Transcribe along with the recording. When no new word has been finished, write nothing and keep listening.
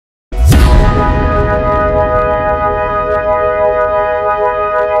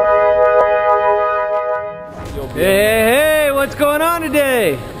going on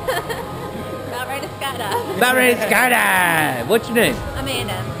today? About ready to skydive. About ready to skydive. What's your name?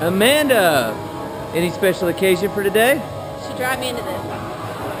 Amanda. Amanda. Any special occasion for today? She dragged me into this.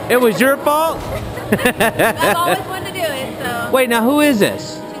 It was your fault? I've always wanted to do it, so. Wait, now who is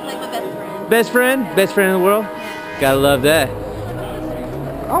this? She's like my best friend. Best friend? Best friend in the world? Gotta love that.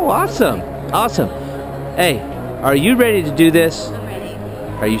 Oh, awesome. Awesome. Hey, are you ready to do this? I'm ready.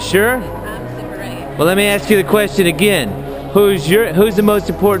 Are you sure? I'm super ready. Well, let me ask you the question again. Who's the most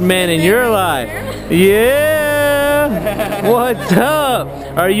important man in your life? Yeah. What's up?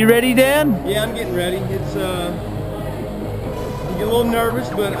 Are you ready, Dan? Yeah, I'm getting ready. It's I get a little nervous,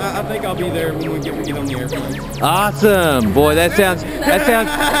 but I think I'll be there when we get on the airplane. Awesome, boy. That sounds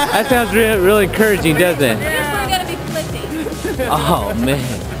really encouraging, doesn't it? We're gonna be flipping. Oh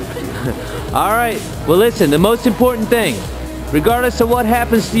man. All right. Well, listen. The most important thing, regardless of what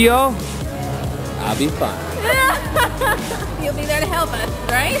happens to y'all, I'll be fine. You'll be there to help us,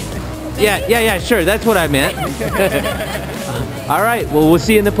 right? Yeah, sure. That's what I meant. All right. Well, we'll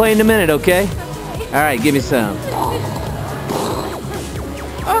see you in the plane in a minute, okay? All right. Give me some.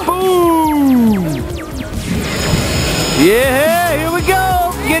 Oh! Yeah, here we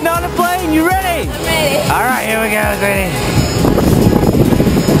go. Getting on the plane. You ready? I'm ready. All right. Here we go. Ready?